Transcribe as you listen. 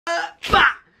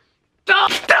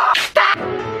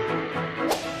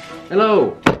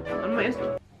Hello. On my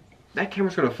that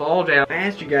camera's gonna fall down. I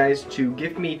asked you guys to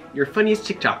give me your funniest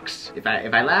TikToks. If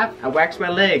I laugh, I wax my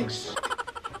legs.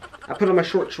 I put on my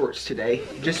short shorts today,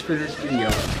 just for this video.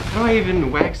 How do I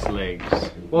even wax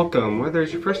legs? Welcome, whether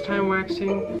it's your first time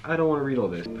waxing, I don't wanna read all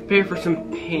this. Prepare for some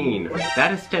pain.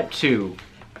 That is step 2.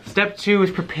 Step 2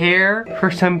 is prepare for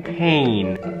some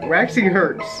pain. Waxing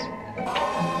hurts.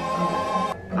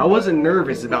 I wasn't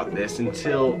nervous about this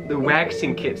until the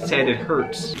waxing kit said it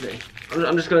hurts. Okay.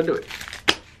 I'm just gonna do it.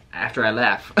 After I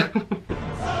laugh.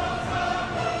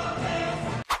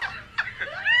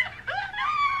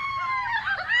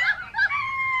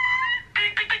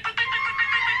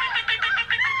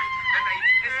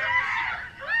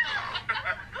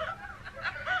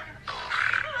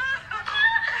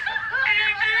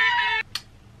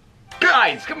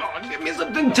 Guys, come on, give me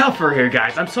something tougher here,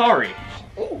 guys. I'm sorry.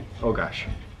 Oh gosh.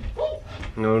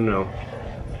 No, no.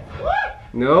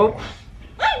 Nope.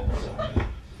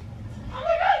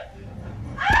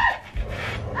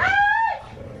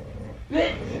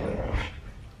 Bitch!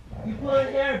 You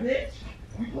pulling hair, bitch!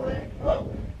 You pulling. Oh!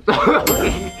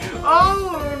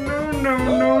 Oh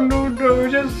no!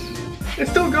 Just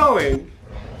it's still going.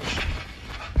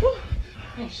 Oh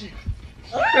shit!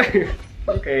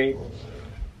 Okay.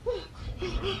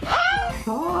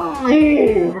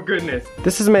 Oh my goodness!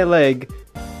 This is my leg.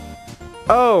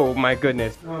 Oh my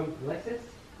goodness. Alexis,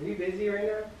 are you busy right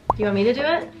now? Do you want me to do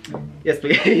it? Yes,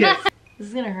 please. Yes. This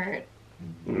is gonna hurt.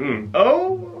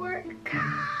 Oh my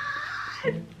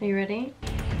god. Are you ready?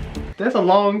 That's a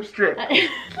long strip.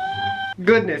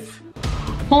 Goodness.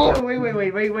 Oh, wait. Okay,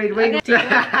 do you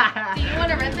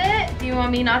want to rip it? Do you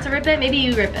want me not to rip it? Maybe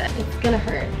you rip it. It's gonna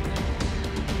hurt.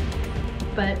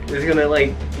 But is it gonna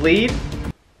like bleed?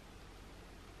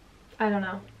 I don't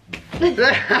know.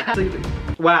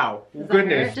 Wow.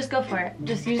 Goodness. Just go for it. You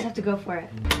just have to go for it.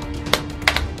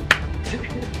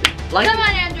 Like Come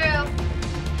on, Andrew.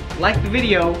 Like the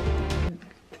video.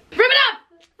 Rip it up!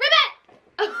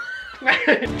 Rip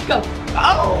it! Go.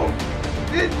 Oh!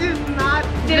 This is not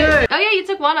good. Oh yeah, you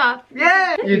took one off.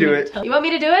 Yeah! You do it. You want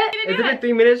me to do it? Is it been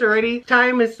 3 minutes already?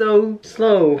 Time is so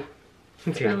slow.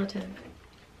 It's relative.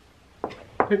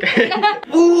 Okay. You have to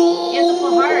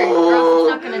pull hard, or else it's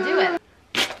not gonna do it.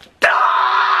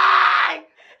 Die!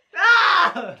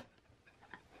 Ah!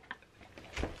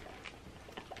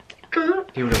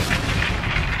 Here we go.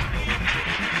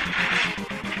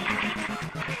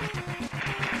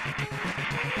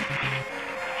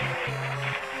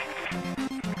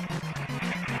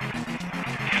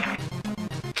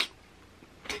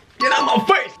 Get out of my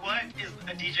face! What is a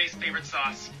DJ's favorite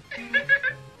sauce? I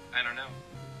don't know.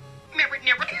 Never.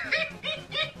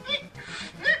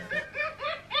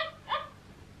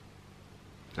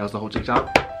 That was the whole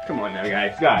TikTok? Come on now,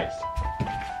 guys.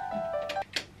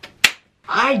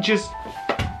 I just...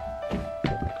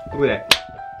 Look at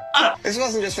that. This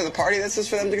wasn't just for the party, this was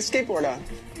for them to skateboard on.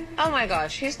 Oh my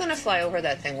gosh, he's gonna fly over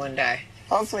that thing one day.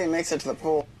 Hopefully he makes it to the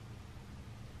pool.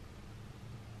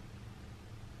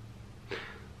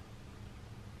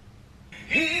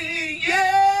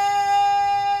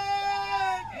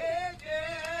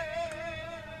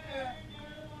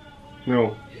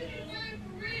 No.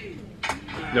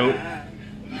 Nope.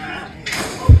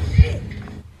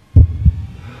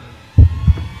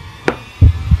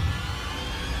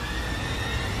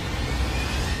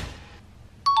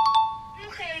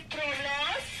 Okay,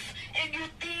 Trolos, and you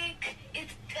think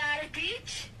it's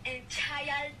garbage and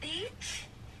childish?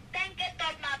 Then get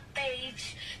on my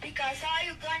page, because all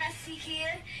you're gonna see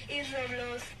here is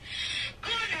Roblox.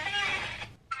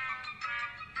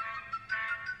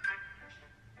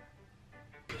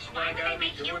 Why gotta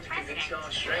be doing to get it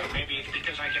going straight? Maybe it's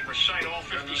because I can recite all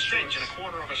 50 cents in a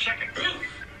quarter of a second.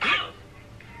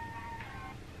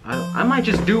 I might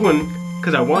just do one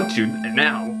because I want to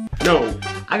now. No,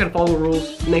 I gotta follow the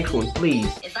rules. Next one,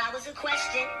 please. If I was a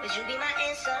question, would you be my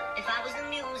answer? If I was the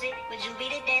music, would you be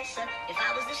the dancer? If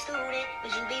I was the student,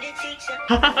 would you be the teacher?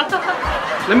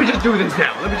 Let me just do this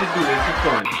now. It's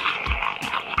fun.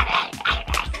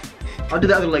 I'll do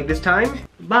the other leg this time.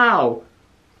 Bow.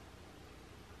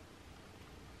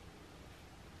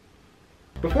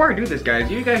 Before I do this, guys,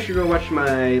 you guys should go watch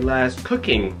my last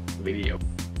cooking video.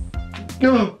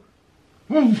 No.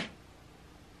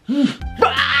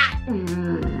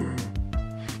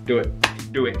 Do it.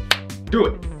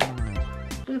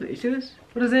 Look at this. You see this?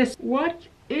 What is this? What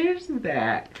is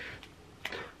that?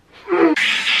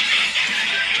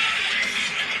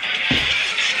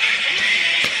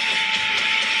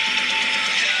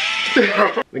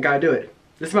 We gotta do it.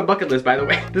 This is my bucket list, by the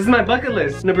way. This is my bucket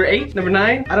list. Number 8, number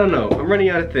 9, I don't know. I'm running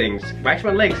out of things. Wax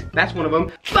my legs, that's one of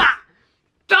them. Bah!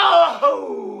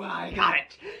 Oh, I got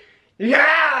it.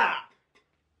 Yeah!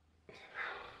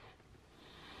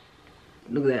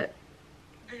 Look at that.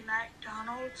 The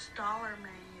McDonald's dollar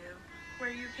menu,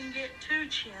 where you can get 2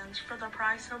 chins for the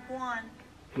price of 1.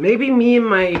 Maybe me and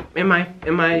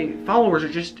my followers are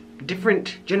just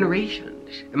different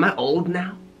generations. Am I old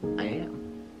now? I am.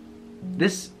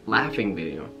 This laughing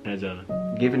video has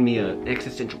given me an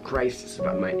existential crisis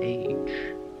about my age.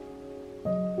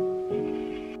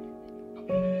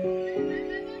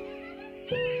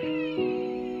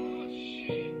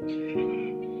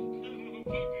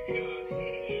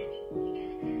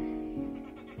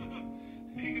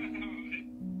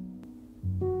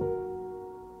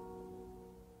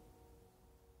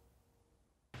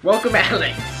 Welcome,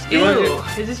 Alex. Ew,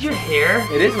 is this your hair?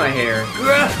 It is my hair.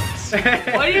 Gross.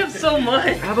 Why do you have so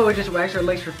much? How about we just wax our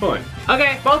legs for fun?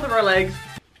 Okay, both of our legs.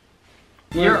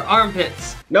 Your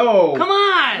armpits. No. Come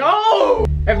on. No.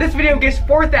 If this video gets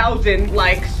 4,000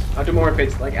 likes, I'll do more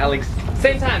armpits like Alex.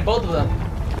 Same time, both of them.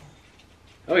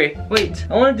 Okay. Wait,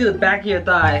 I want to do the back of your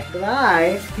thigh.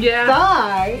 Thigh? Yeah.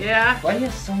 Thigh? Yeah. Why do you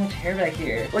have so much hair back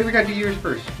here? Wait, we gotta do yours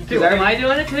first. Am I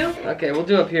doing it too? Okay, we'll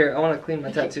do up here. I want to clean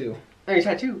my tattoo. Oh, your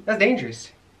tattoo? That's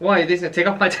dangerous. Why? You think gonna take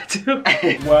off my tattoo?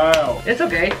 Wow. It's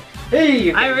okay.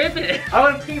 Hey! I rip it. I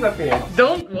want to pee my pants.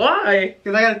 Don't. Why?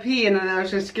 Because I gotta pee and then I was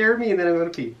just scared me and then I'm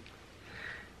gonna pee.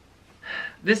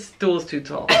 This stool is too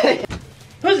tall.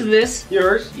 Whose is this?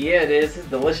 Yours? Yeah, it is. It's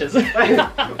delicious. Why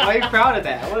are you proud of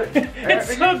that?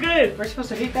 It's so good. We're supposed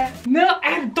to hate that? No,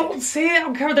 Adam, don't say it. I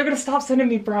don't care. They're gonna stop sending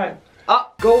me Prime.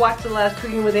 Go watch the last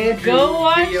Cooking with Andrew Go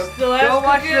watch video. the last Go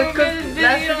watch Cooking the with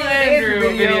last Cooking with Andrew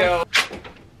video.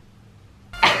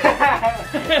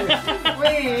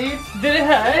 Wait. Did it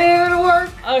hurt? It didn't work.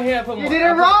 Oh, here, I put more. You did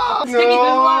it wrong. Sticky. There's a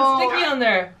lot of sticky on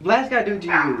there. Blast gotta do it to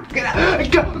you. Get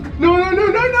out. Go.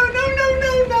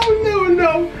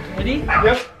 No. Ready?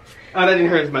 Yep. Oh, that didn't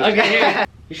hurt as much. Okay, here.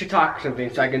 You should talk something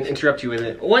so I can interrupt you with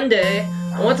it. One day,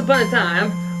 once upon a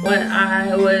time, when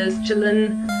I was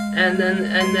chilling, and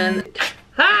then.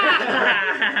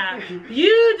 Ha!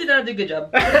 You did not do a good job.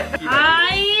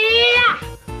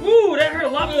 Ooh, that hurt a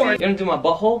lot more. You wanna do my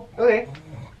butthole? Okay.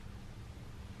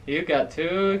 You got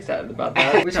too excited about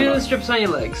that. 2 strips on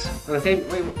your legs. On the same.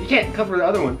 Wait, you can't cover the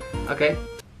other one. Okay.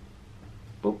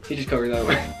 Boop. You just cover the other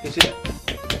one. You see that?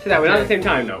 See that? We're not at the same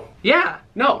time, though. Yeah.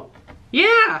 No.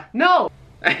 Yeah. No.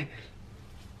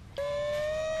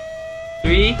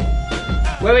 3.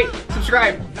 Wait.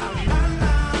 Subscribe.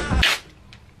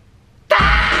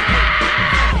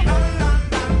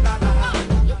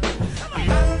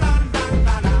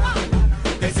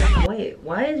 Wait,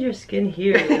 why is your skin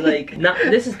here like not?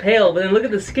 This is pale, but then look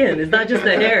at the skin. It's not just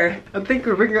the hair. I think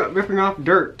we're ripping off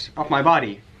dirt off my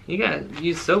body. You gotta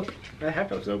use soap. I have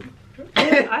no soap.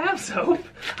 I have soap.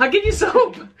 I'll give you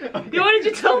soap. Okay. Why did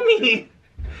you tell me?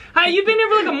 Hi, you've been here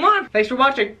for like a month. Thanks for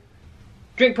watching.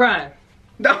 Drink Prime.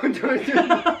 No, don't do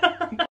it.